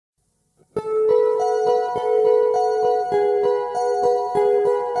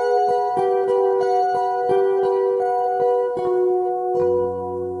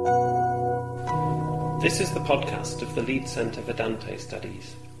podcast of the Leeds Centre for Dante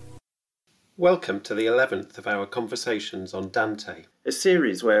Studies. Welcome to the 11th of our conversations on Dante, a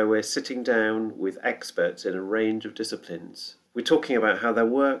series where we're sitting down with experts in a range of disciplines. We're talking about how their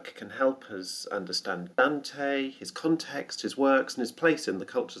work can help us understand Dante, his context, his works, and his place in the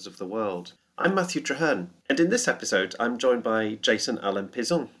cultures of the world. I'm Matthew Traherne, and in this episode I'm joined by Jason Allen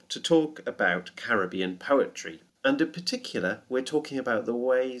Pizon to talk about Caribbean poetry. And in particular, we're talking about the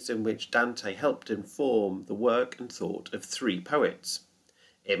ways in which Dante helped inform the work and thought of three poets.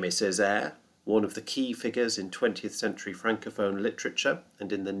 Aimé Césaire, one of the key figures in 20th century Francophone literature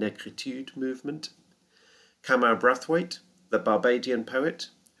and in the Negritude movement. Kamau Brathwaite, the Barbadian poet,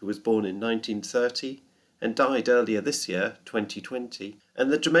 who was born in 1930 and died earlier this year, 2020. And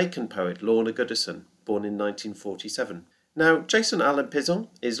the Jamaican poet Lorna Goodison, born in 1947. Now, Jason Allen Pizon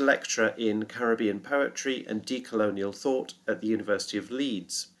is lecturer in Caribbean poetry and decolonial thought at the University of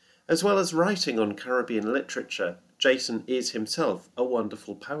Leeds. As well as writing on Caribbean literature, Jason is himself a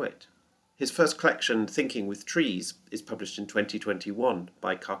wonderful poet. His first collection, Thinking with Trees, is published in 2021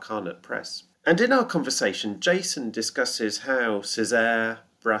 by Carcanet Press. And in our conversation, Jason discusses how Césaire,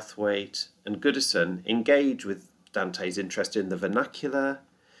 Brathwaite and Goodison engage with Dante's interest in the vernacular,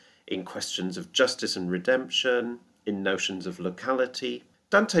 in questions of justice and redemption, in notions of locality.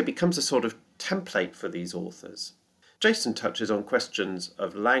 Dante becomes a sort of template for these authors. Jason touches on questions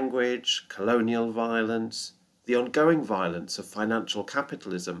of language, colonial violence, the ongoing violence of financial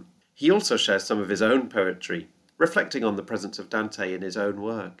capitalism. He also shares some of his own poetry, reflecting on the presence of Dante in his own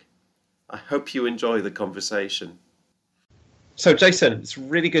work. I hope you enjoy the conversation. So, Jason, it's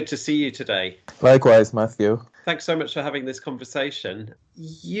really good to see you today. Likewise, Matthew. Thanks so much for having this conversation.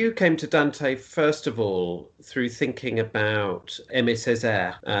 You came to Dante, first of all, through thinking about Aimé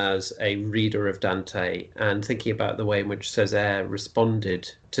Césaire as a reader of Dante and thinking about the way in which Césaire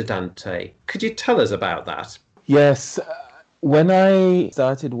responded to Dante. Could you tell us about that? Yes. When I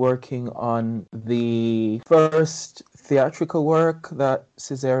started working on the first theatrical work that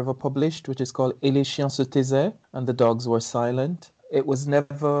Césaire ever published, which is called Et les chiens se taisaient, and the dogs were silent, it was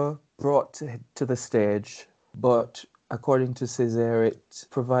never brought to the stage, but according to Césaire, it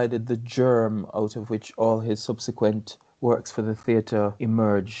provided the germ out of which all his subsequent works for the theatre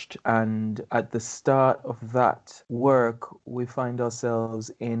emerged. And at the start of that work, we find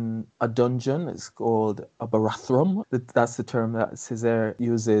ourselves in a dungeon. It's called a barathrum. That's the term that Césaire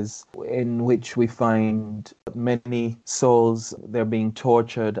uses, in which we find many souls. They're being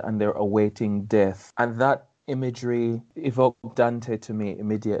tortured and they're awaiting death. And that imagery evoked Dante to me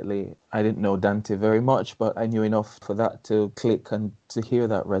immediately. I didn't know Dante very much, but I knew enough for that to click and to hear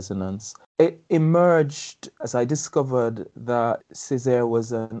that resonance. It emerged as I discovered that Césaire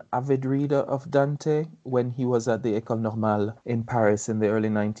was an avid reader of Dante when he was at the École Normale in Paris in the early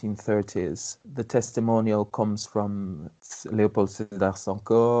 1930s. The testimonial comes from Léopold Sédar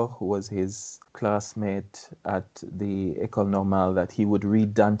Senghor, who was his classmate at the École Normale, that he would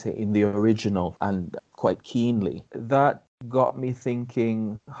read Dante in the original and quite keenly. That got me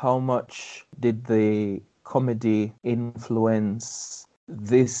thinking, how much did the comedy influence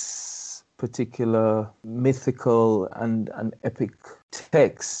this particular mythical and an epic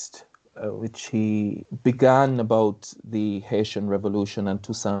text, which he began about the Haitian Revolution and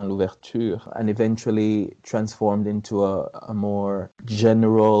Toussaint Louverture, and eventually transformed into a more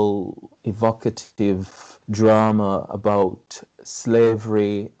general, evocative drama about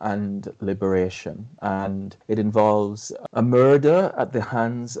slavery and liberation. And it involves a murder at the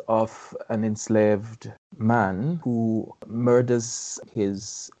hands of an enslaved man who murders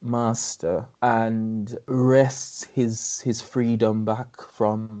his master and wrests his freedom back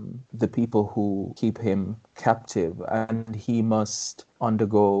from the people who keep him captive, and he must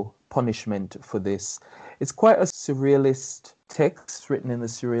undergo punishment for this. It's quite a surrealist text, written in a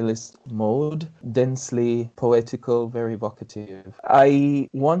surrealist mode, densely poetical, very evocative. I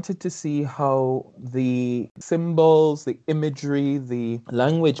wanted to see how the symbols, the imagery, the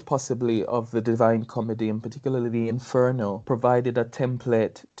language possibly of the Divine Comedy, and particularly the Inferno, provided a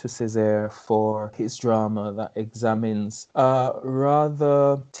template to Césaire for his drama that examines a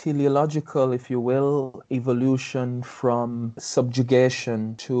rather teleological, if you will, evolution from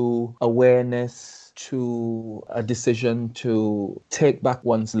subjugation to awareness, to a decision to take back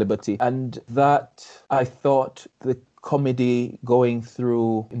one's liberty. And that, I thought, the comedy going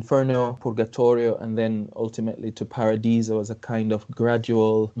through Inferno, Purgatorio, and then ultimately to Paradiso as a kind of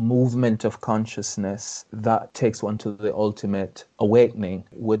gradual movement of consciousness that takes one to the ultimate awakening,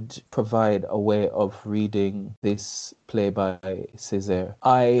 would provide a way of reading this play by Césaire.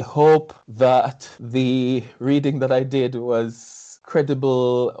 I hope that the reading that I did was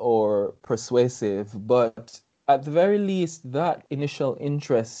credible or persuasive, but at the very least, that initial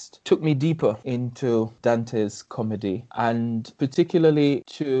interest took me deeper into Dante's comedy, and particularly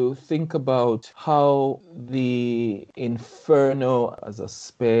to think about how the Inferno as a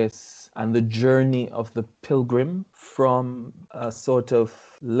space and the journey of the pilgrim from a sort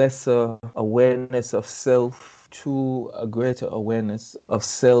of lesser awareness of self to a greater awareness of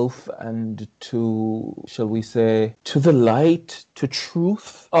self and to, shall we say, to the light, to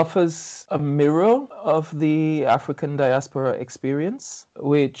truth, offers a mirror of the African diaspora experience,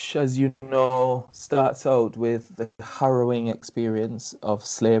 which, as you know, starts out with the harrowing experience of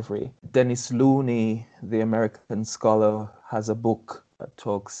slavery. Dennis Looney, the American scholar, has a book that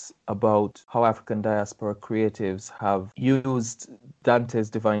talks about how African diaspora creatives have used Dante's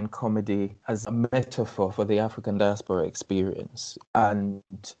Divine Comedy as a metaphor for the African diaspora experience. And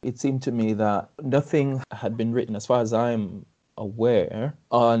it seemed to me that nothing had been written, as far as I'm aware,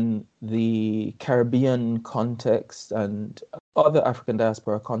 on the Caribbean context and other African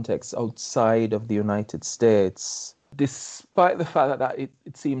diaspora contexts outside of the United States, despite the fact that it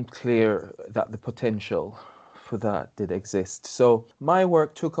seemed clear that the potential for that did exist. So my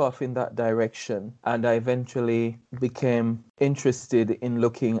work took off in that direction, and I eventually became interested in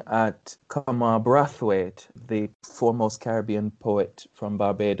looking at Kamau Brathwaite, the foremost Caribbean poet from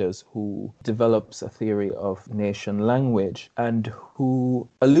Barbados, who develops a theory of nation language and who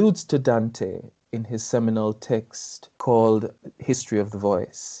alludes to Dante in his seminal text called History of the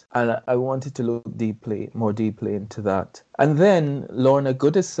Voice. And I wanted to look more deeply into that. And then Lorna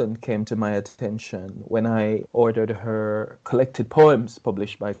Goodison came to my attention when I ordered her collected poems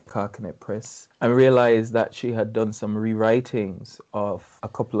published by Carcanet Press and realized that she had done some rewritings of a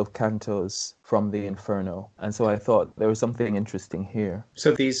couple of cantos from the Inferno. And so I thought there was something interesting here.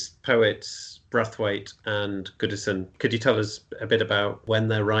 So these poets, Brathwaite and Goodison, could you tell us a bit about when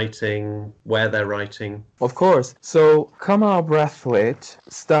they're writing, where they're writing? Of course. So Kamau Brathwaite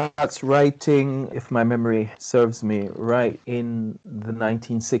starts writing, if my memory serves me right, in the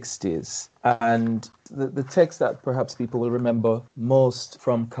 1960s. And the text that perhaps people will remember most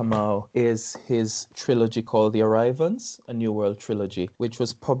from Kamau is his trilogy called The Arrivants, a New World Trilogy, which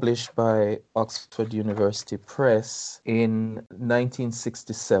was published by Oxford University Press in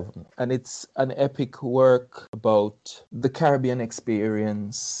 1967. And it's an epic work about the Caribbean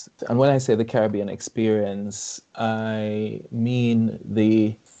experience. And when I say the Caribbean experience, I mean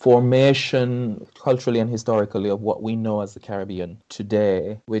the formation culturally and historically of what we know as the Caribbean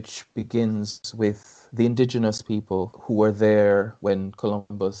today, which begins with the indigenous people who were there when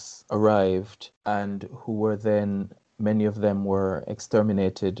Columbus arrived and who were then, many of them were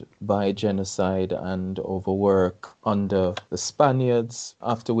exterminated by genocide and overwork under the Spaniards,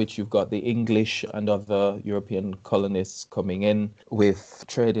 after which you've got the English and other European colonists coming in with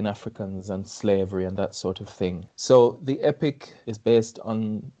trade in Africans and slavery and that sort of thing. So the epic is based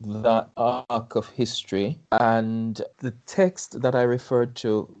on that arc of history, and the text that I referred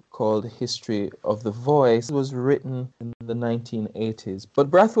to called History of the Voice was written in the 1980s. But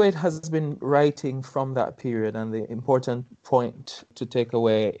Brathwaite has been writing from that period, and the important point to take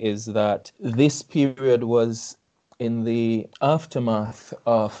away is that this period was in the aftermath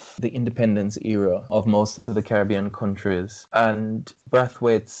of the independence era of most of the Caribbean countries. And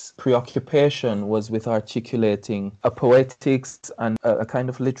Brathwaite's preoccupation was with articulating a poetics and a kind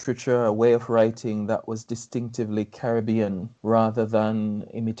of literature, a way of writing that was distinctively Caribbean rather than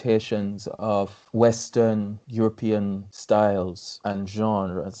imitations of Western European styles and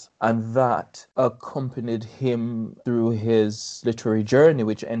genres. And that accompanied him through his literary journey,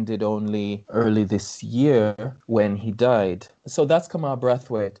 which ended only early this year when he died. So that's Kamau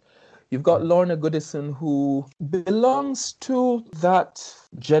Brathwaite. You've got Lorna Goodison, who belongs to that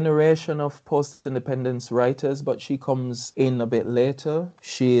generation of post-independence writers, but she comes in a bit later.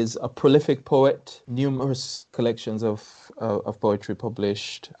 She is a prolific poet, numerous collections of poetry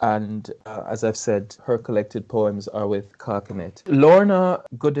published, and as I've said, her collected poems are with Carcanet. Lorna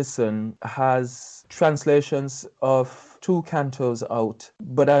Goodison has translations of 2 cantos out,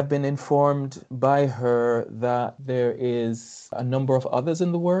 but I've been informed by her that there is a number of others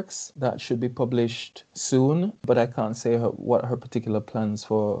in the works that should be published soon, but I can't say what her particular plans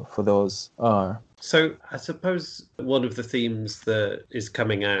for those are. So I suppose one of the themes that is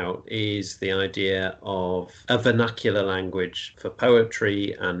coming out is the idea of a vernacular language for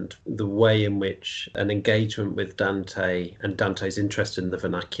poetry and the way in which an engagement with Dante and Dante's interest in the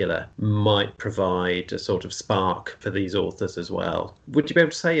vernacular might provide a sort of spark for these authors as well. Would you be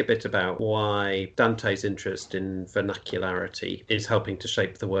able to say a bit about why Dante's interest in vernacularity is helping to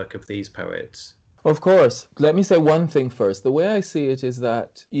shape the work of these poets? Of course. Let me say one thing first. The way I see it is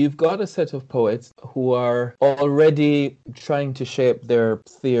that you've got a set of poets who are already trying to shape their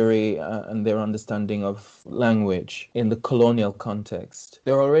theory and their understanding of language in the colonial context.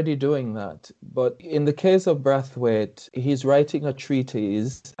 They're already doing that. But in the case of Brathwaite, he's writing a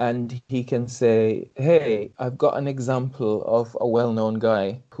treatise and he can say, hey, I've got an example of a well-known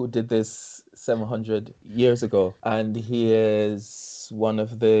guy who did this 700 years ago, and he is one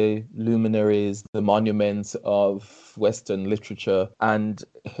of the luminaries, the monuments of Western literature. And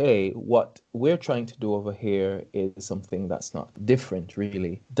hey, what we're trying to do over here is something that's not different,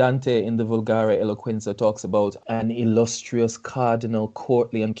 really. Dante in the Vulgare Eloquenza talks about an illustrious cardinal,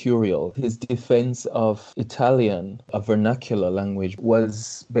 courtly and curial. His defense of Italian, a vernacular language,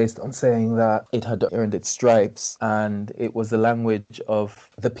 was based on saying that it had earned its stripes and it was the language of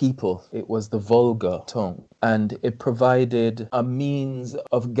the people. It was the vulgar tongue. And it provided a means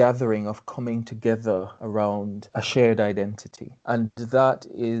of gathering, of coming together around a shared identity. And that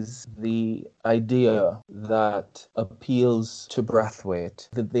is the idea that appeals to Brathwaite.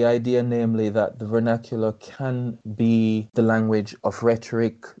 The idea, namely, that the vernacular can be the language of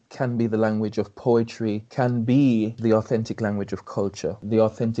rhetoric, can be the language of poetry, can be the authentic language of culture, the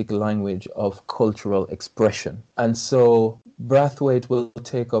authentic language of cultural expression. And so Brathwaite will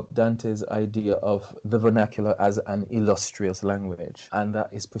take up Dante's idea of the vernacular as an illustrious language. And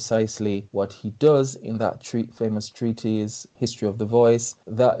that is precisely what he does in that famous treatise, History of the Voice.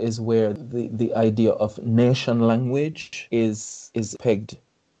 That is where the idea of nation language is pegged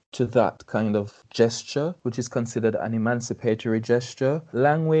to that kind of gesture, which is considered an emancipatory gesture.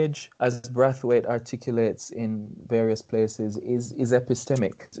 Language, as Brathwaite articulates in various places, is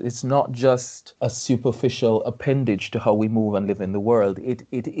epistemic. It's not just a superficial appendage to how we move and live in the world. It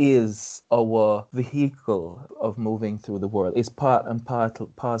is our vehicle of moving through the world. It's part and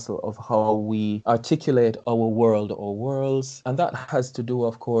parcel of how we articulate our world or worlds. And that has to do,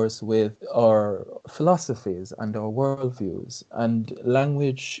 of course, with our philosophies and our worldviews. And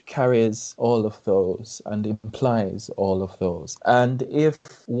language carries all of those and implies all of those. And if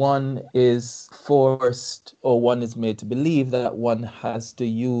one is forced or one is made to believe that one has to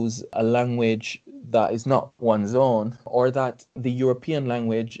use a language that is not one's own, or that the European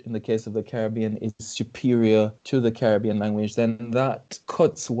language, in the case of the Caribbean, is superior to the Caribbean language, then that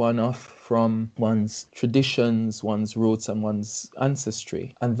cuts one off from one's traditions, one's roots, and one's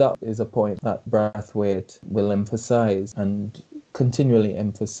ancestry. And that is a point that Brathwaite will emphasize and continually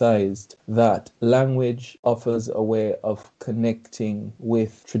emphasized, that language offers a way of connecting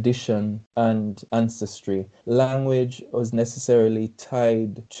with tradition and ancestry. Language was necessarily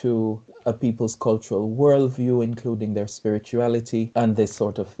tied to a people's cultural worldview, including their spirituality and this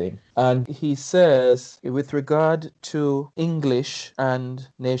sort of thing. And he says, with regard to English and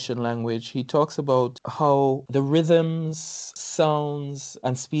nation language, he talks about how the rhythms, sounds,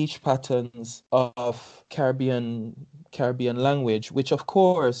 and speech patterns of Caribbean language, which of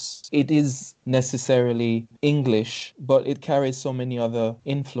course it is necessarily English, but it carries so many other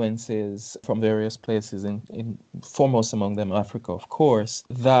influences from various places, in foremost among them Africa, of course,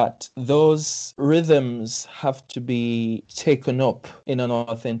 that those rhythms have to be taken up in an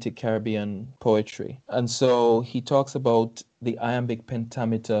authentic Caribbean poetry. And so he talks about the iambic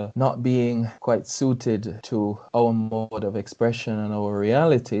pentameter not being quite suited to our mode of expression and our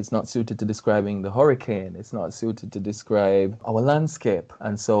reality. It's not suited to describing the hurricane. It's not suited to describe our landscape.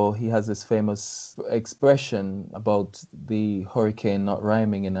 And so he has this famous expression about the hurricane not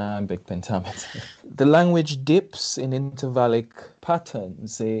rhyming in iambic pentameter. The language dips in intervallic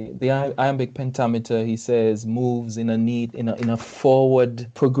patterns. The iambic pentameter, he says, moves in a forward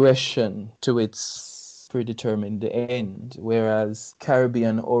progression to its predetermined end, whereas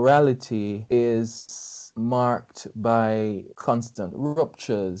Caribbean orality is marked by constant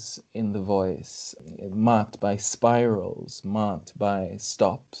ruptures in the voice, marked by spirals, marked by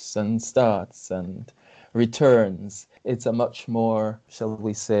stops and starts and returns. It's a much more, shall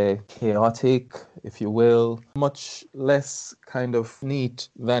we say, chaotic, if you will, much less kind of neat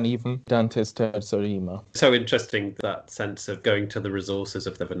than even Dante's Terza Rima. So interesting, that sense of going to the resources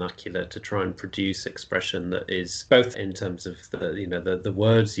of the vernacular to try and produce expression that is both in terms of the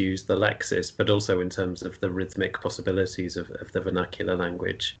words used, the lexis, but also in terms of the rhythmic possibilities of the vernacular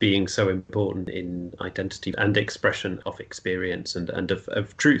language being so important in identity and expression of experience and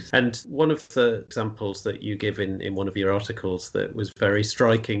of truth. And one of the examples that you give in one of of your articles that was very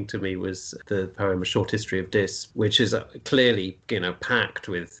striking to me was the poem A Short History of Dis, which is clearly, packed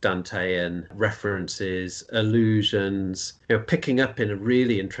with Dantean references, allusions, picking up in a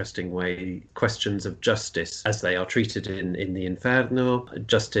really interesting way questions of justice as they are treated in the Inferno,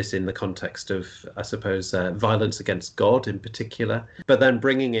 justice in the context of, I suppose, violence against God in particular, but then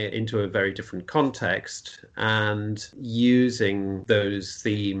bringing it into a very different context and using those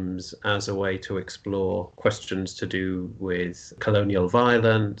themes as a way to explore questions to do with colonial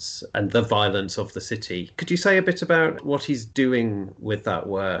violence and the violence of the city. Could you say a bit about what he's doing with that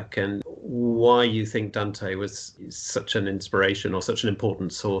work and why you think Dante was such an inspiration or such an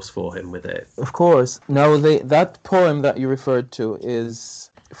important source for him with it? Of course. Now, that poem that you referred to is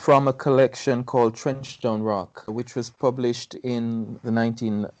from a collection called Trenchstone Rock, which was published in the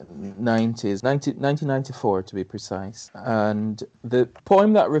 1990s, 1994 to be precise. And the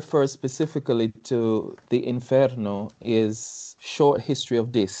poem that refers specifically to the Inferno is Short History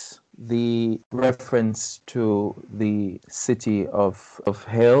of Dis, the reference to the city of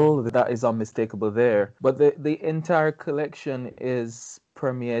hell. That is unmistakable there. But the entire collection is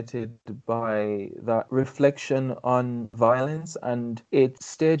permeated by that reflection on violence and it's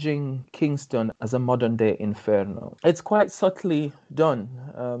staging Kingston as a modern day inferno. It's quite subtly done.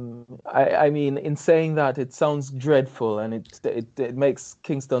 I mean, in saying that, it sounds dreadful and it makes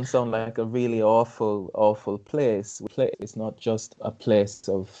Kingston sound like a really awful place. It's not just a place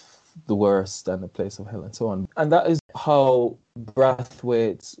of the worst and a place of hell and so on. And that is how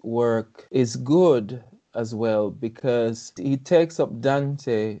Brathwaite's work is good as well, because he takes up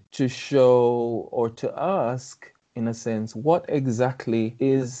Dante to show or to ask, in a sense, what exactly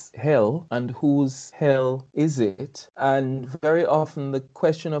is hell and whose hell is it? And very often the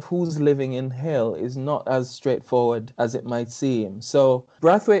question of who's living in hell is not as straightforward as it might seem. So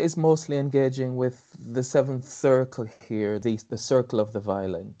Brathwaite is mostly engaging with the seventh circle here, the circle of the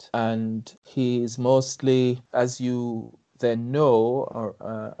violent. And he's mostly, as you then know,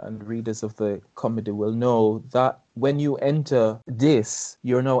 and readers of the comedy will know, that when you enter this,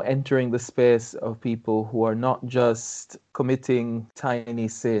 you're now entering the space of people who are not just committing tiny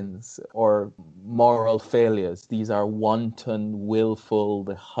sins or moral failures. These are wanton, willful,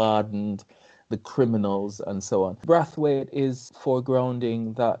 the hardened, the criminals, and so on. Brathwaite is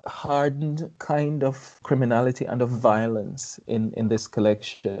foregrounding that hardened kind of criminality and of violence in this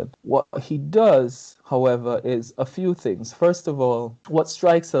collection. What he does, however, is a few things. First of all, what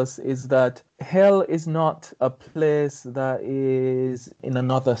strikes us is that hell is not a place that is in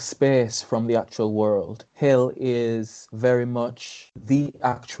another space from the actual world. Hell is very much the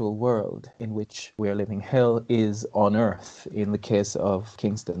actual world in which we are living. Hell is on earth in the case of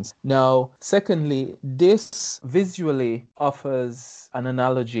Kingston's. Now, secondly, this visually offers an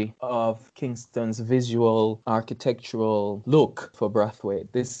analogy of Kingston's visual architectural look for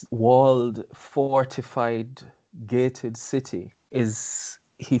Brathwaite. This walled, fortified, gated city is,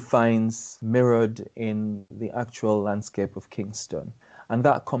 he finds, mirrored in the actual landscape of Kingston. And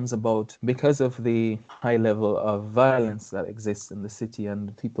that comes about because of the high level of violence that exists in the city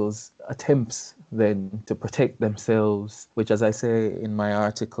and people's attempts then to protect themselves, which, as I say in my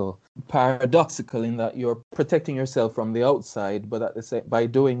article, paradoxical in that you're protecting yourself from the outside, but at the same, by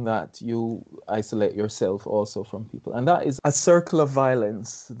doing that, you isolate yourself also from people. And that is a circle of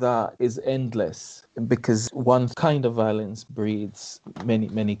violence that is endless, because one kind of violence breeds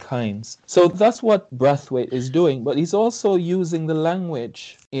many kinds. So that's what Brathwaite is doing, but he's also using the language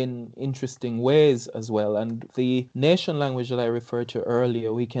in interesting ways as well. And the nation language that I referred to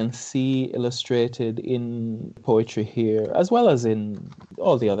earlier, we can see illustrated in poetry here, as well as in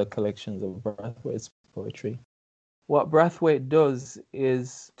all the other collections of Brathwaite's poetry. What Brathwaite does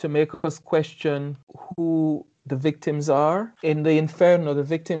is to make us question who the victims are. In the Inferno, the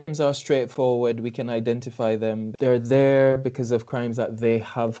victims are straightforward. We can identify them. They're there because of crimes that they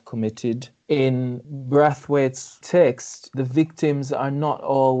have committed. In Brathwaite's text, the victims are not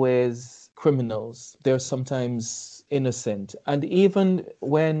always criminals. They're sometimes innocent. And even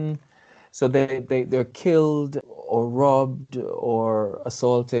when, so they're killed or robbed or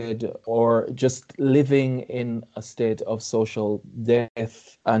assaulted or just living in a state of social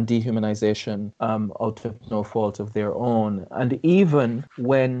death and dehumanization out of no fault of their own. And even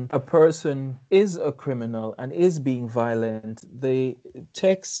when a person is a criminal and is being violent, the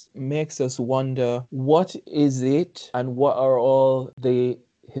text makes us wonder, what is it and what are all the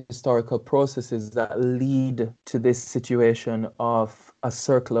historical processes that lead to this situation of a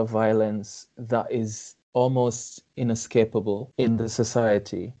circle of violence that is almost inescapable in the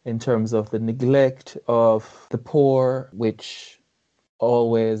society, in terms of the neglect of the poor, which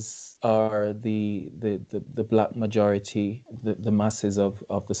always are the black majority, the masses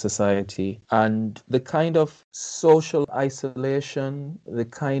of the society. And the kind of social isolation, the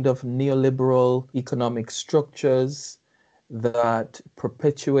kind of neoliberal economic structures that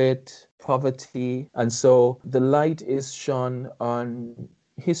perpetuate poverty. And so the light is shone on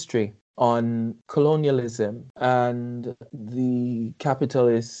history, on colonialism and the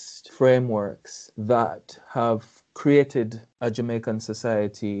capitalist frameworks that have created a Jamaican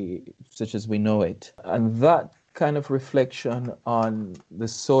society such as we know it. And that kind of reflection on the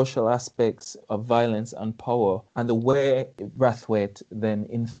social aspects of violence and power and the way Brathwaite then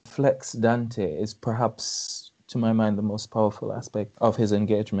inflects Dante is perhaps, to my mind, the most powerful aspect of his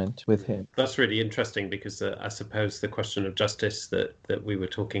engagement with him. That's really interesting because I suppose the question of justice that we were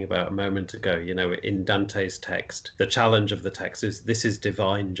talking about a moment ago, in Dante's text, the challenge of the text is this is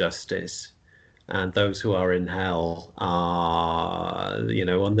divine justice. And those who are in hell are,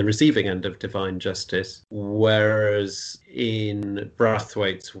 on the receiving end of divine justice. Whereas in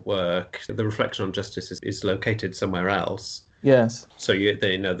Brathwaite's work, the reflection on justice is located somewhere else. Yes. So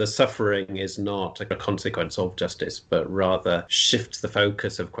the suffering is not a consequence of justice, but rather shifts the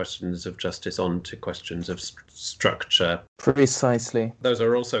focus of questions of justice onto questions of structure. Precisely. Those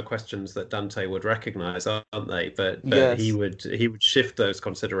are also questions that Dante would recognize, aren't they? But yes. he would shift those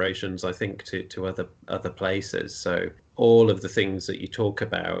considerations, I think, to other places. So all of the things that you talk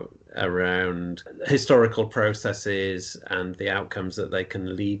about around historical processes and the outcomes that they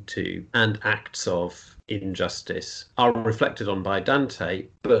can lead to and acts of injustice are reflected on by Dante,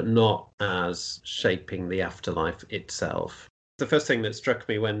 but not as shaping the afterlife itself. The first thing that struck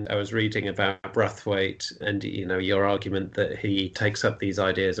me when I was reading about Brathwaite and your argument that he takes up these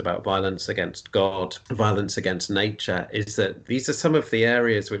ideas about violence against God, violence against nature, is that these are some of the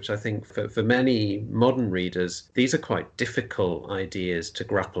areas which I think for many modern readers, these are quite difficult ideas to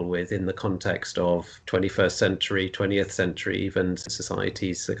grapple with in the context of 21st century, 20th century, even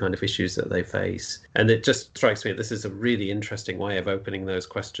societies, the kind of issues that they face. And it just strikes me that this is a really interesting way of opening those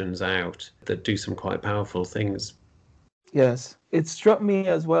questions out that do some quite powerful things. Yes. It struck me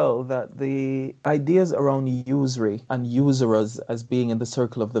as well that the ideas around usury and usurers as being in the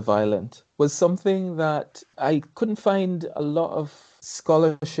circle of the violent was something that I couldn't find a lot of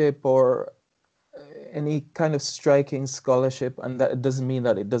scholarship or any kind of striking scholarship, and that it doesn't mean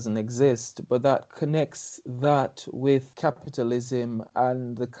that it doesn't exist, but that connects that with capitalism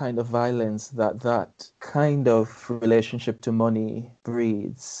and the kind of violence that kind of relationship to money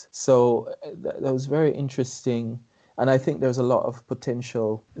breeds. So that was very interesting. And I think there's a lot of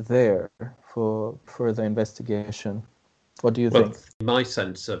potential there for further investigation. What do you think? My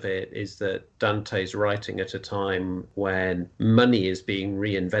sense of it is that Dante's writing at a time when money is being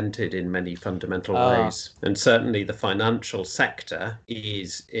reinvented in many fundamental ways. And certainly the financial sector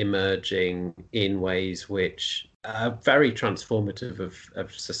is emerging in ways which are very transformative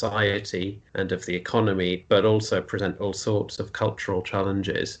of society and of the economy, but also present all sorts of cultural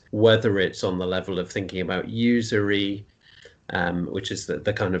challenges, whether it's on the level of thinking about usury, which is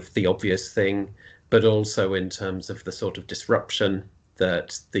the kind of the obvious thing, but also in terms of the sort of disruption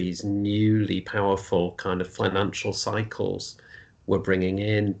that these newly powerful kind of financial cycles were bringing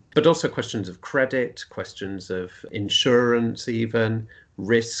in, but also questions of credit, questions of insurance, even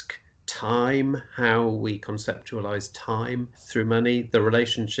risk, time, how we conceptualize time through money, the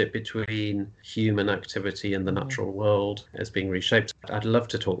relationship between human activity and the natural world as being reshaped. I'd love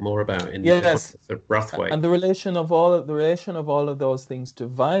to talk more about in the context of Brathwaite. And the relation of all of those things to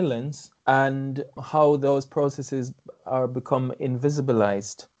violence and how those processes are become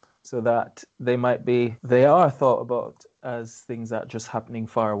invisibilized, so that they are thought about as things that are just happening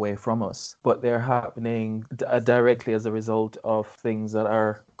far away from us, but they're happening directly as a result of things that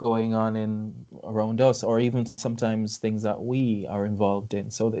are going on around us, or even sometimes things that we are involved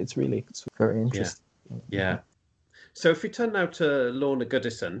in. So it's very interesting. Yeah. So if we turn now to Lorna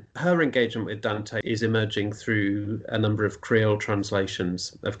Goodison, her engagement with Dante is emerging through a number of Creole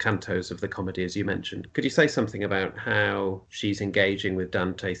translations of cantos of the comedy, as you mentioned. Could you say something about how she's engaging with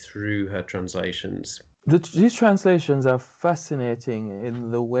Dante through her translations? These translations are fascinating in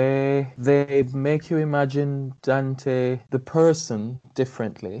the way they make you imagine Dante, the person,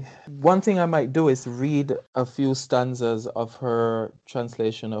 differently. One thing I might do is read a few stanzas of her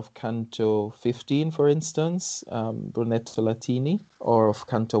translation of Canto 15, for instance, Brunetto Latini, or of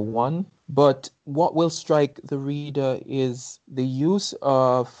Canto 1. But what will strike the reader is the use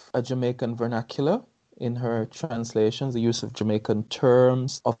of a Jamaican vernacular in her translations, the use of Jamaican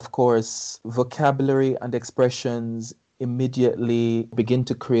terms, of course, vocabulary and expressions immediately begin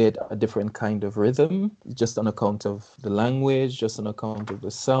to create a different kind of rhythm, just on account of the language, just on account of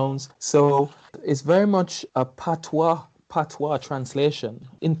the sounds. So it's very much a patois translation.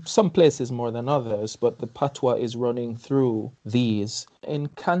 In some places more than others, but the patois is running through these. In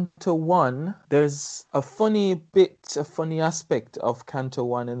Canto 1, there's a funny aspect of Canto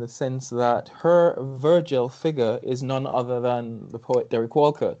 1 in the sense that her Virgil figure is none other than the poet Derek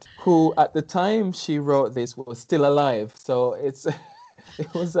Walcott, who at the time she wrote this was still alive. So it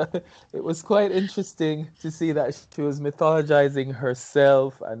was it was quite interesting to see that she was mythologizing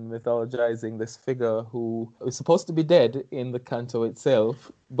herself and mythologizing this figure who was supposed to be dead in the canto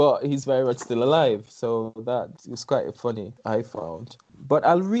itself, but he's very much still alive. So that was quite funny, I found. But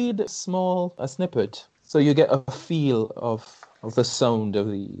I'll read a snippet so you get a feel of the sound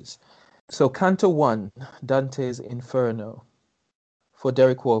of these. So Canto 1, Dante's Inferno, for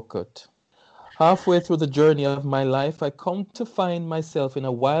Derek Walcott. Halfway through the journey of my life, I come to find myself in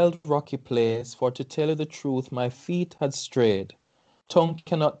a wild, rocky place, for to tell you the truth, my feet had strayed. Tongue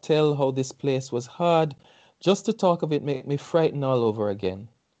cannot tell how this place was hard. Just to talk of it make me frighten all over again.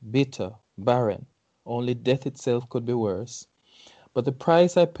 Bitter, barren, only death itself could be worse. But the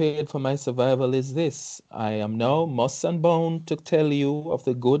price I paid for my survival is this. I am now muss and bone to tell you of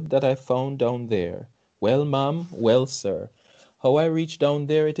the good that I found down there. Well, ma'am, well, sir. How I reached down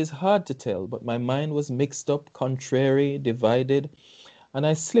there it is hard to tell, but my mind was mixed up, contrary, divided, and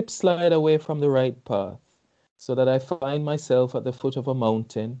I slide away from the right path, so that I find myself at the foot of a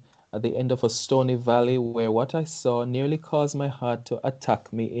mountain, at the end of a stony valley, where what I saw nearly caused my heart to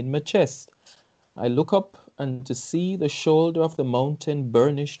attack me in my chest. I look up, and to see the shoulder of the mountain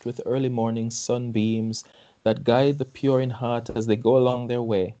burnished with early morning sunbeams that guide the pure in heart as they go along their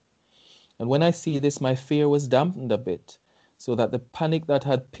way. And when I see this, my fear was dampened a bit, so that the panic that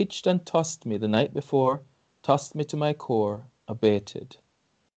had pitched and tossed me the night before, tossed me to my core, abated.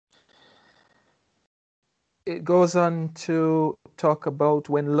 It goes on to talk about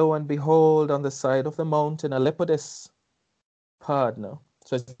when lo and behold on the side of the mountain a leopardess partner.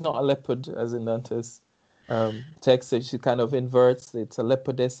 So it's not a leopard as in Dante's text, so she kind of inverts. It's a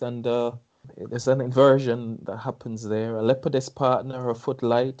leopardess and there's an inversion that happens there. A leopardess partner, her foot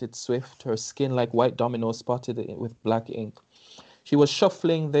light, it's swift, her skin like white domino spotted with black ink. She was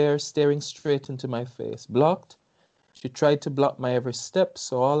shuffling there, staring straight into my face. Blocked? She tried to block my every step,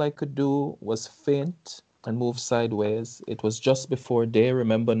 so all I could do was faint and move sideways. It was just before day,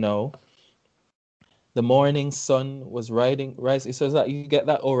 remember now. The morning sun was rising. It says that you get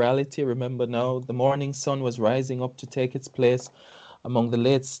that orality, remember now. The morning sun was rising up to take its place among the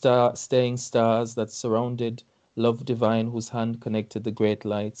late staying stars that surrounded love divine, whose hand connected the great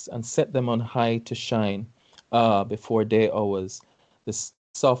lights and set them on high to shine. Before day hours, the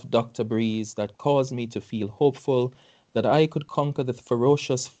soft doctor breeze that caused me to feel hopeful that I could conquer the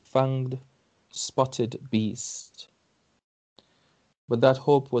ferocious fanged spotted beast. But that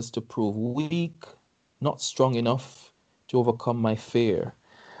hope was to prove weak, not strong enough to overcome my fear.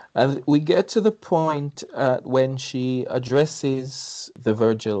 And we get to the point when she addresses the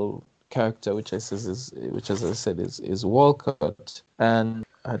Virgil character, which as I said is Walcott. And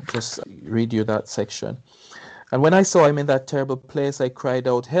I just read you that section. And when I saw him in that terrible place, I cried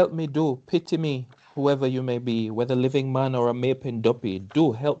out, "Help me, do, pity me, whoever you may be, whether living man or a mapin duppy,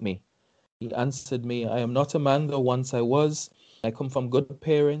 do help me." He answered me, "I am not a man, though once I was. I come from good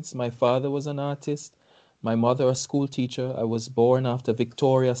parents. My father was an artist, my mother a school teacher. I was born after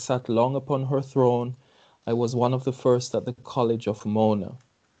Victoria sat long upon her throne. I was one of the first at the College of Mona.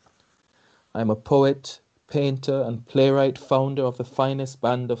 I am a poet, painter, and playwright, founder of the finest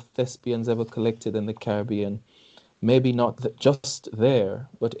band of thespians ever collected in the Caribbean. Maybe not just there,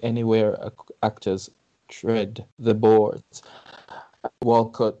 but anywhere actors tread the boards."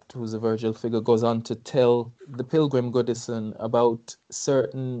 Walcott, who's a Virgil figure, goes on to tell the Pilgrim Goodison about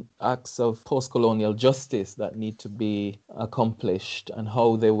certain acts of post-colonial justice that need to be accomplished and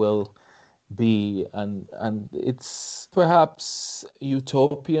how they will be, and it's perhaps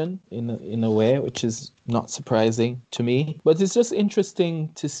utopian in a way, which is not surprising to me, but it's just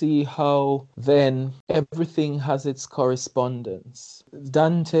interesting to see how then everything has its correspondence.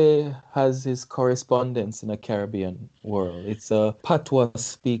 Dante has his correspondence in a Caribbean world. It's a patois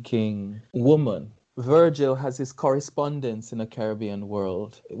speaking woman. Virgil has his correspondence in a Caribbean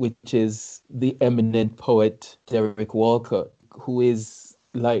world, which is the eminent poet Derek Walcott, who is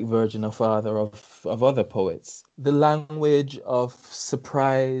like Virgin, a father of other poets. The language of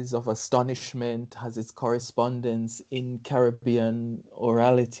surprise, of astonishment, has its correspondence in Caribbean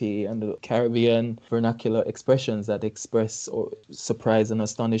orality and the Caribbean vernacular expressions that express or surprise and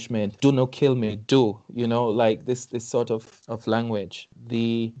astonishment. Do not kill me, do, like this sort of language.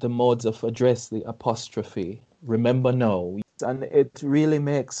 The modes of address, the apostrophe, remember now. And it really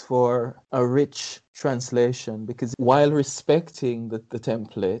makes for a rich translation because while respecting the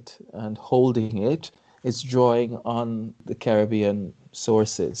template and holding it, it's drawing on the Caribbean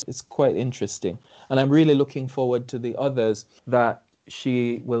sources. It's quite interesting. And I'm really looking forward to the others that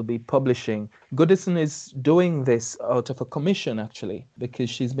she will be publishing. Goodison is doing this out of a commission, actually, because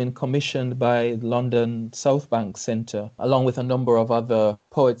she's been commissioned by London South Bank Centre, along with a number of other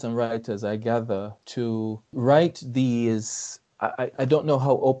poets and writers, I gather, to write these. I don't know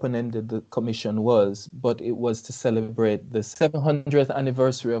how open-ended the commission was, but it was to celebrate the 700th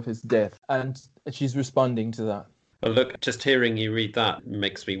anniversary of his death, and she's responding to that. Well, look, just hearing you read that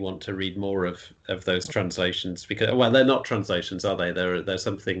makes me want to read more of those translations because, well, they're not translations, are they? They're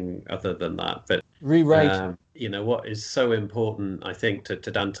something other than that. But rewrite. What is so important, I think, to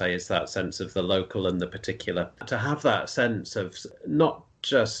Dante is that sense of the local and the particular. To have that sense of not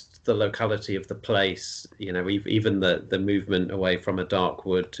just the locality of the place, even the movement away from a dark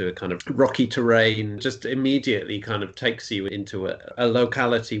wood to a kind of rocky terrain just immediately kind of takes you into a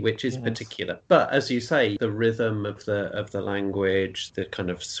locality which is particular. But as you say, the rhythm of the language, the kind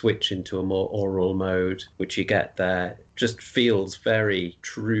of switch into a more oral mode which you get there, just feels very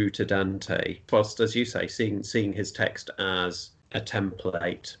true to Dante. Whilst, as you say, seeing his text as a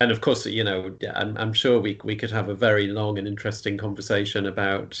template. And of course, I'm sure we could have a very long and interesting conversation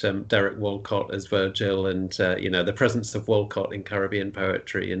about Derek Walcott as Virgil and, the presence of Walcott in Caribbean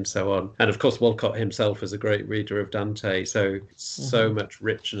poetry and so on. And of course, Walcott himself is a great reader of Dante, so much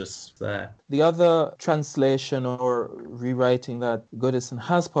richness there. The other translation or rewriting that Goodison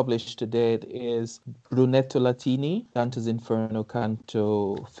has published to date is Brunetto Latini, Dante's Inferno,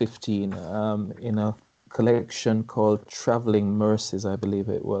 Canto 15, in a collection called Traveling Mercies, I believe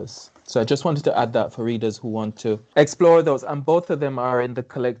it was. So I just wanted to add that for readers who want to explore those. And both of them are in the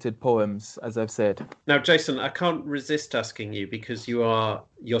collected poems, as I've said. Now, Jason, I can't resist asking you, because you are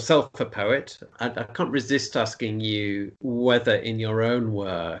yourself a poet, and I can't resist asking you whether in your own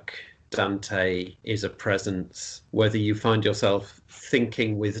work Dante is a presence, whether you find yourself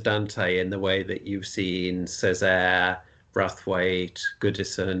thinking with Dante in the way that you've seen Césaire, Brathwaite,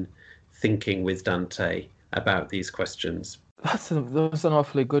 Goodison thinking with Dante about these questions. That's an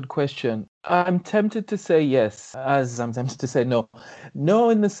awfully good question. I'm tempted to say yes, as I'm tempted to say no.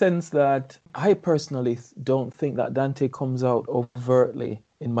 No, in the sense that I personally don't think that Dante comes out overtly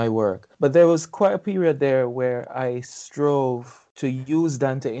in my work. But there was quite a period there where I strove to use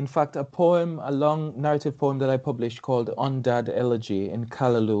Dante. In fact, a long narrative poem that I published called Undad Elegy in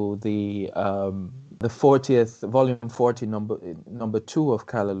Callaloo, the 40th, volume 40, number 2 of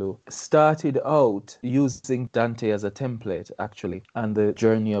Callaloo, started out using Dante as a template, actually, and the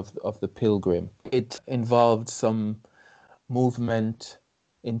journey of the pilgrim. It involved some movement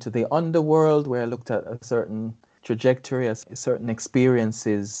into the underworld, where I looked at a certain trajectory, as certain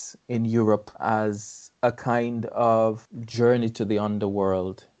experiences in Europe as a kind of journey to the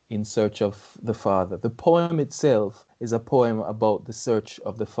underworld in search of the Father. The poem itself is a poem about the search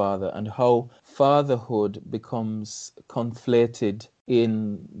of the Father and how fatherhood becomes conflated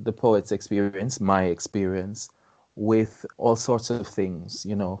in the poet's experience, my experience, with all sorts of things,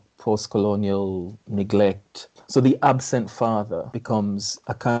 post-colonial neglect. So the absent father becomes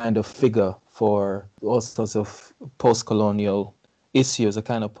a kind of figure for all sorts of post-colonial issues, a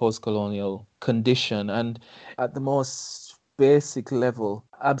kind of post-colonial condition. And at the most basic level,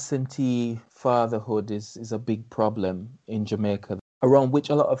 absentee fatherhood is a big problem in Jamaica, around which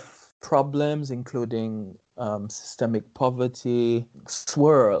a lot of problems, including systemic poverty,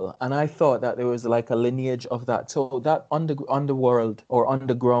 swirl. And I thought that there was like a lineage of that. So that underworld or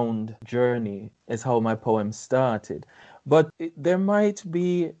underground journey is how my poem started. But there might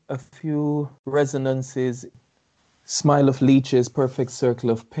be a few resonances. Smile of leeches, perfect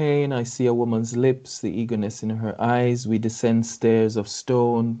circle of pain. I see a woman's lips, the eagerness in her eyes. We descend stairs of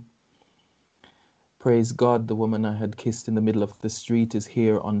stone. Praise God, the woman I had kissed in the middle of the street is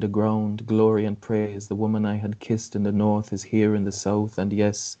here underground. Glory and praise, the woman I had kissed in the north is here in the south. And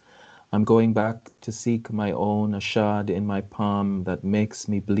yes, I'm going back to seek my own, a shard in my palm that makes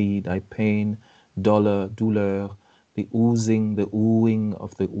me bleed. I pain, douleur. The oozing, the oohing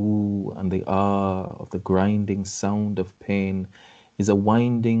of the ooh and the ah of the grinding sound of pain is a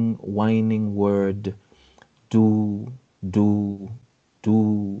winding, whining word. Do,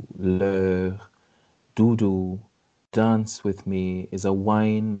 doux, l'heure, doudou, dance with me, is a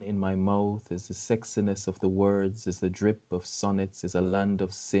wine in my mouth, is the sexiness of the words, is the drip of sonnets, is a land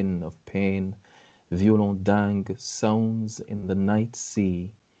of sin, of pain, violon dingue, sounds in the night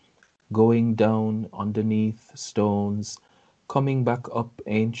sea, going down underneath stones, coming back up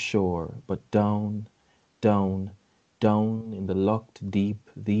ain't sure, but down, down, down in the locked deep,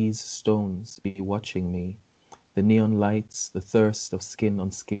 these stones be watching me. The neon lights, the thirst of skin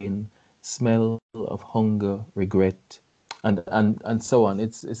on skin, smell of hunger, regret, and so on.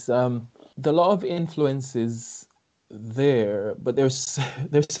 It's the lot of influences there, but there's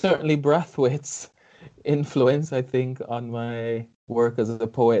there's certainly Brathwaite's influence, I think, on my work as a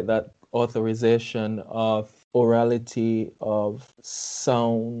poet, that authorization of orality, of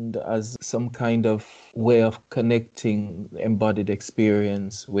sound as some kind of way of connecting embodied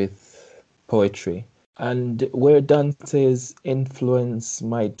experience with poetry. And where Dante's influence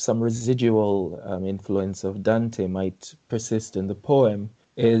might, some residual influence of Dante might persist in the poem,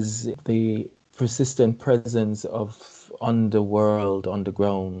 is the persistent presence of underworld,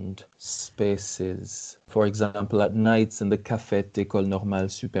 underground spaces. For example, at nights in the Cafette École Normale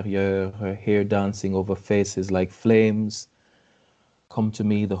Supérieure, her hair dancing over faces like flames. Come to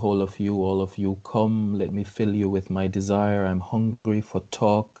me, the whole of you, all of you, come, let me fill you with my desire. I'm hungry for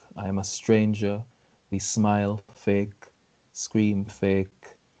talk, I am a stranger. We smile fake, scream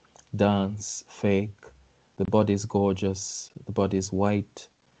fake, dance fake. The body's gorgeous, the body's white,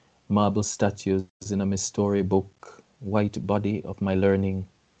 marble statues in a Miss Story book, white body of my learning.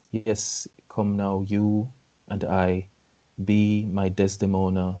 Yes, come now, you and I, be my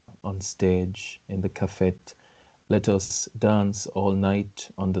Desdemona on stage in the cafette. Let us dance all night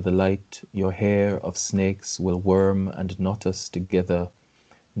under the light. Your hair of snakes will worm and knot us together.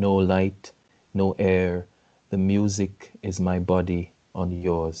 No light, no air. The music is my body on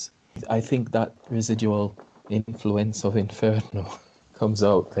yours. I think that residual influence of Inferno comes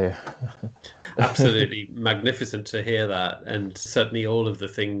out there. Absolutely magnificent to hear that. And certainly all of the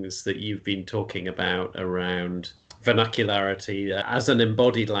things that you've been talking about around vernacularity as an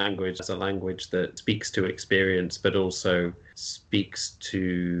embodied language, as a language that speaks to experience, but also speaks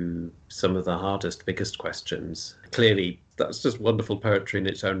to some of the hardest, biggest questions. Clearly, that's just wonderful poetry in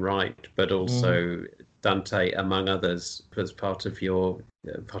its own right, but also Dante, among others, as part of your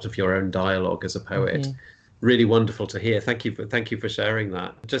own dialogue as a poet. Really wonderful to hear. Thank you for sharing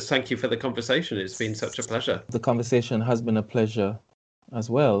that. Just thank you for the conversation. It's been such a pleasure. The conversation has been a pleasure as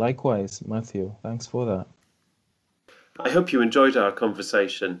well. Likewise, Matthew. Thanks for that. I hope you enjoyed our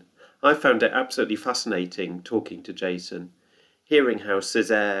conversation. I found it absolutely fascinating talking to Jason, hearing how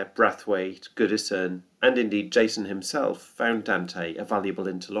Césaire, Brathwaite, Goodison, and indeed Jason himself found Dante a valuable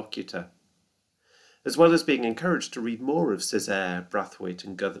interlocutor. As well as being encouraged to read more of Césaire, Brathwaite,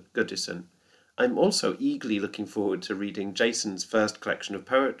 and Goodison, I'm also eagerly looking forward to reading Jason's first collection of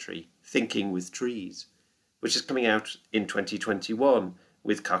poetry, Thinking with Trees, which is coming out in 2021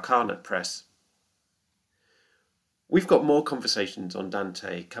 with Carcana Press. We've got more conversations on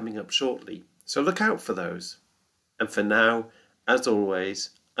Dante coming up shortly, so look out for those. And for now, as always,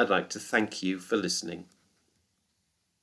 I'd like to thank you for listening.